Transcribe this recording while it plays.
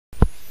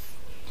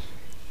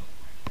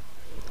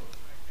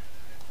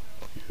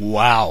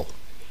Wow.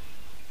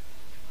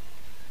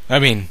 I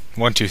mean,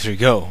 1, 2, 3,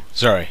 go.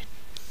 Sorry.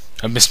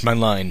 I missed my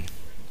line.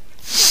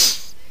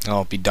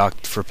 I'll be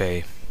docked for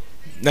pay.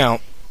 Now,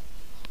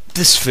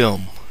 this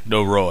film,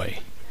 Noroi,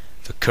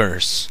 The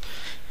Curse,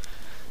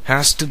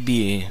 has to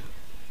be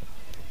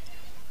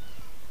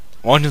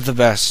one of the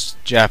best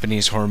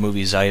Japanese horror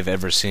movies I have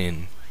ever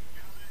seen.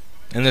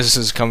 And this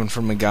is coming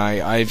from a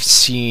guy. I've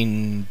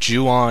seen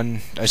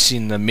Ju-on. I've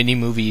seen the mini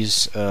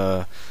movies,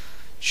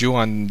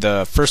 Ju-on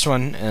the first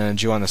one and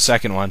Ju-on the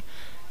second one.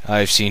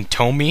 I've seen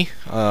Tomi,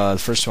 the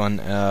first one.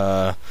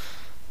 What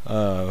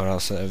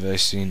else have I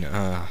seen?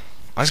 I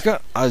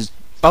was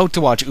about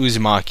to watch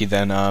Uzumaki,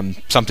 then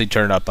something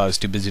turned up. I was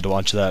too busy to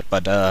watch that.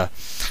 But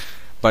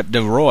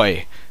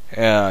Noroi,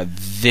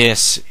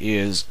 this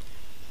is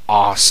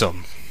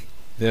awesome.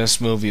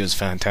 This movie is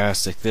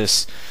fantastic.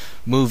 This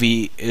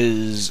movie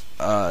is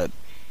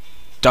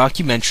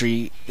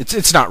documentary.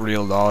 It's not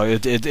real at all.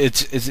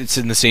 It's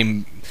in the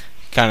same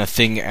kind of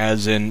thing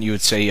as in, you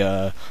would say,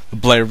 the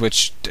Blair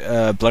Witch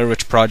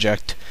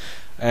Project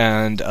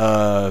and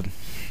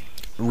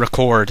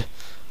Record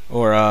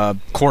or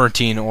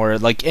Quarantine, or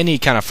like any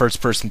kind of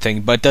first person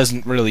thing, but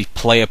doesn't really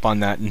play upon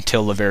that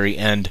until the very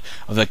end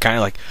of the kind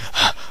of like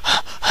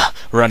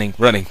running,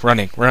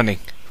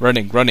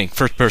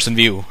 first person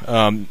view.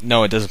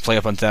 No, it doesn't play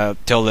up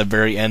until the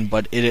very end,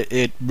 but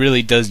it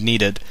really does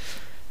need it.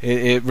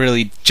 It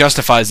really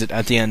justifies it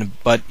at the end,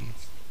 but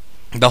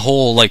the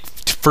whole like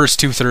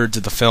first 2/3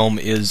 of the film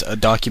is a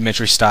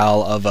documentary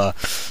style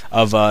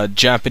of a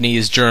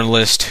Japanese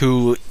journalist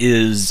who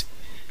is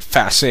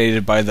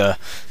fascinated by the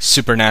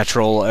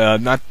supernatural,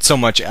 not so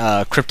much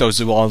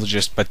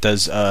cryptozoologist, but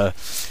does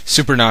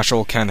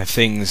supernatural kind of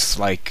things,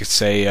 like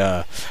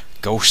say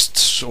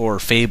ghosts or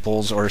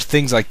fables or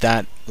things like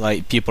that,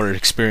 like people are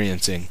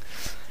experiencing.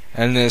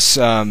 And this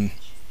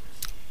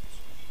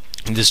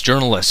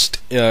journalist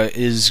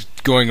is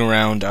going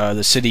around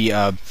the city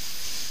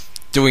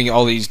doing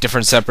all these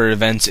different separate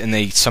events, and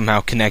they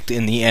somehow connect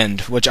in the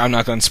end, which I'm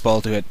not going to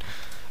spoil to it.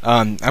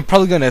 I'm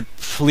probably going to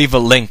leave a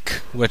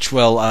link, which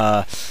will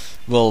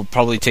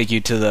probably take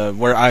you to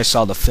where I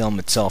saw the film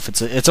itself.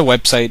 It's a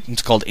website.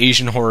 It's called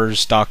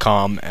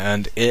AsianHorrors.com,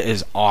 and it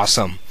is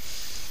awesome.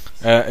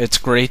 It's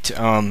great.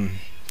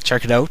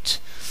 Check it out.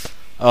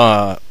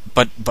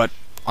 But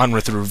on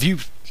with the review.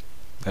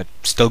 That's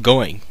still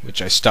going,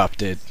 which I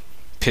stopped at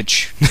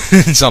pitch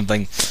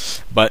something.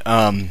 But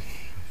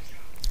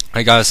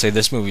I gotta say,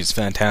 this movie is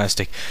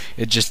fantastic.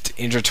 It just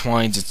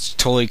intertwines. It's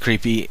totally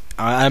creepy.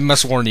 I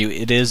must warn you,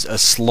 it is a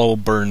slow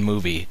burn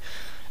movie,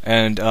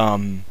 and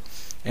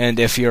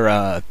if you're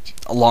a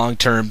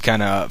long-term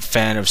kind of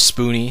fan of the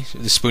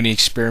Spoonie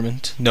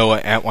Experiment,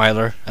 Noah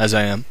Antweiler, as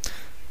I am.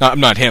 No, I'm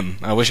not him.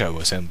 I wish I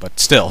was him, but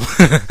still,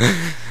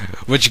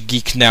 which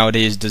geek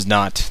nowadays does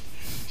not?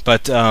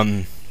 But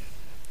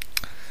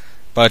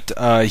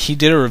he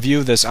did a review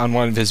of this on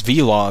one of his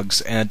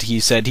vlogs, and he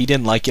said he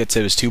didn't like it,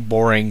 so it was too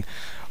boring.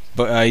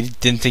 But I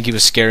didn't think he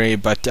was scary,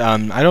 but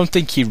I don't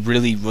think he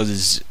really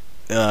was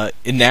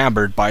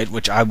enamored by it,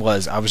 which I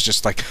was. I was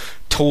just like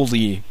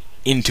totally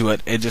into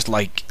it. It just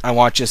like, I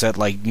watched this at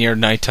like near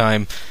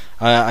nighttime.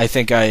 I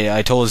think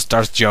I told his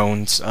Darth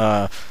Jones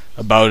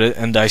about it,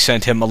 and I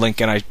sent him a link,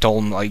 and I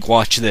told him, like,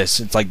 watch this.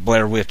 It's like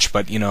Blair Witch,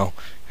 but, you know,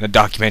 in a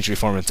documentary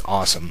form. It's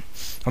awesome.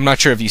 I'm not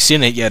sure if he's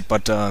seen it yet,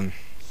 but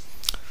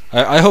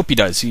I hope he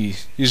does.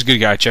 He's a good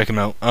guy. Check him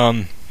out.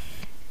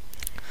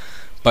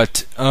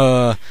 But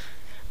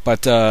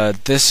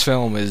this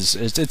film it's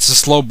a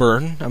slow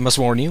burn, I must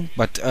warn you,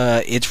 but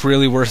it's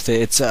really worth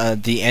it. It's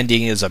the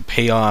ending is a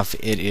payoff.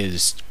 It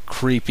is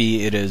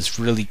creepy. It is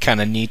really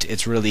kind of neat.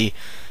 It's really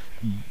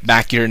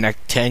back of your neck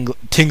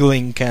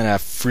tingling kind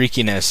of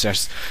freakiness.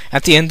 Just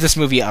at the end of this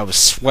movie, I was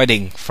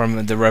sweating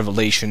from the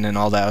revelation and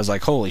all that. I was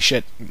like, holy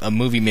shit, a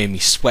movie made me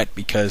sweat,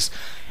 because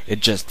it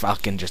just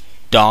fucking just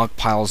dog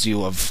piles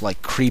you of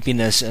like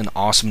creepiness and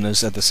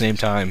awesomeness at the same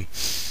time.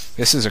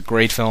 This is a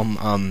great film.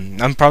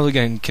 I'm probably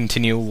going to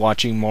continue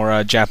watching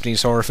more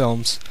Japanese horror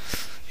films.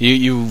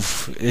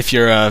 If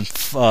you're a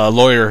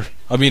lawyer,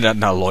 I mean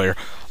not lawyer,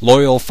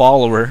 loyal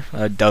follower,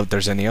 I doubt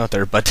there's any out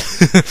there, but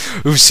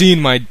who've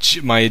seen my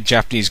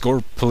Japanese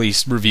gore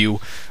police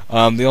review,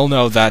 they'll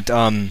know that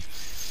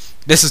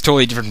this is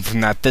totally different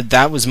from that.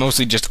 That was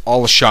mostly just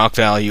all the shock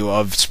value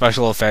of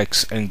special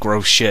effects and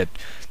gross shit.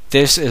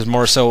 This is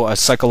more so a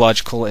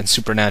psychological and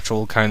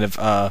supernatural kind of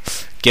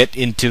get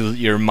into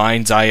your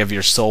mind's eye of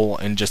your soul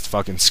and just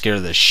fucking scare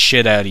the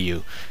shit out of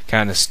you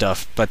kind of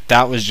stuff. But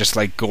that was just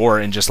like gore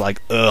and just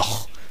like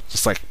ugh,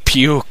 just like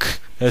puke.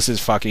 This is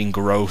fucking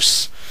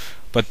gross.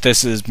 But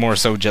this is more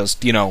so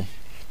just, you know,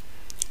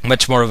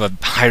 much more of a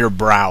higher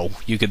brow,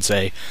 you could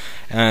say.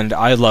 And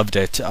I loved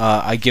it.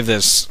 I give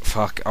this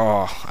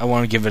I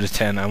want to give it a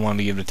 10. I want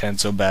to give it a 10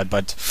 so bad,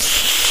 but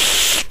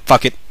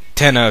fuck it.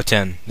 10 out of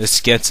 10. This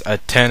gets a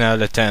 10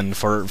 out of 10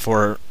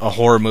 for a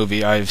horror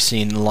movie I've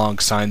seen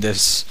alongside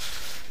this.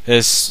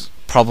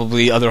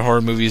 Probably other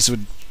horror movies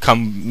would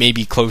come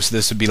maybe close to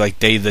this would be like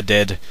Day of the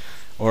Dead,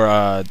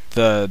 or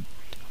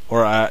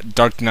or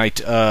Dark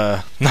Knight,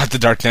 not the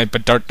Dark Knight,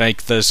 but Dark Knight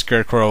the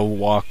Scarecrow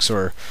walks,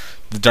 or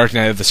the Dark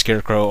Knight of the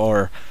Scarecrow,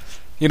 or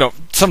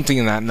something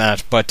in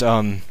that. But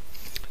of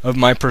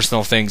my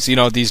personal things,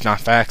 these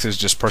not facts, is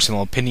just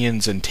personal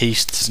opinions and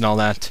tastes and all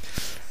that.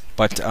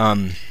 But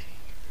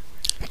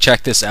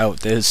check this out.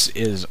 This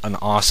is an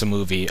awesome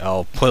movie.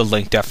 I'll put a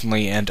link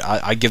definitely, and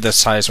I give this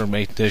size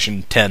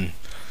edition 10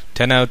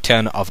 out of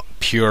 10 of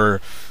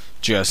pure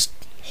just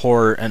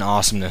horror and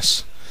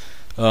awesomeness.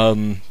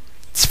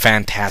 It's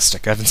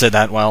fantastic. I haven't said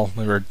that well.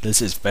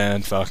 This is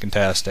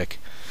fan-fucking-tastic.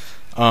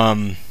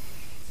 But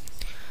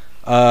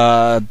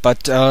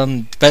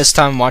best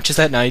time watches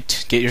at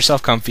night. Get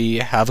yourself comfy,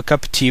 have a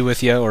cup of tea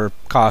with you, or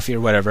coffee,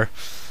 or whatever.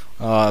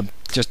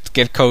 Just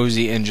get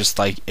cozy and just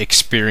like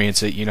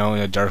experience it, in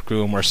a dark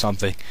room or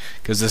something,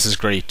 because this is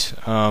great.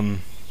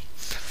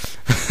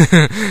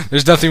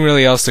 There's nothing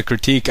really else to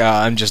critique.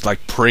 I'm just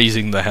like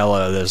praising the hell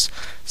out of this.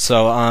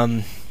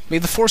 So may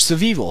the force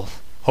of evil,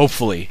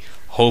 hopefully,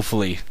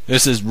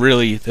 this is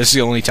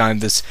the only time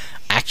this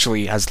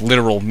actually has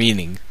literal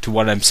meaning to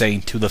what I'm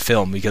saying to the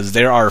film, because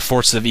there are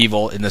forces of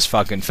evil in this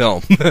fucking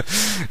film.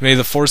 May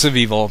the force of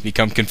evil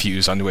become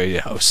confused on the way to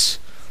the house.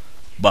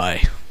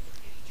 Bye.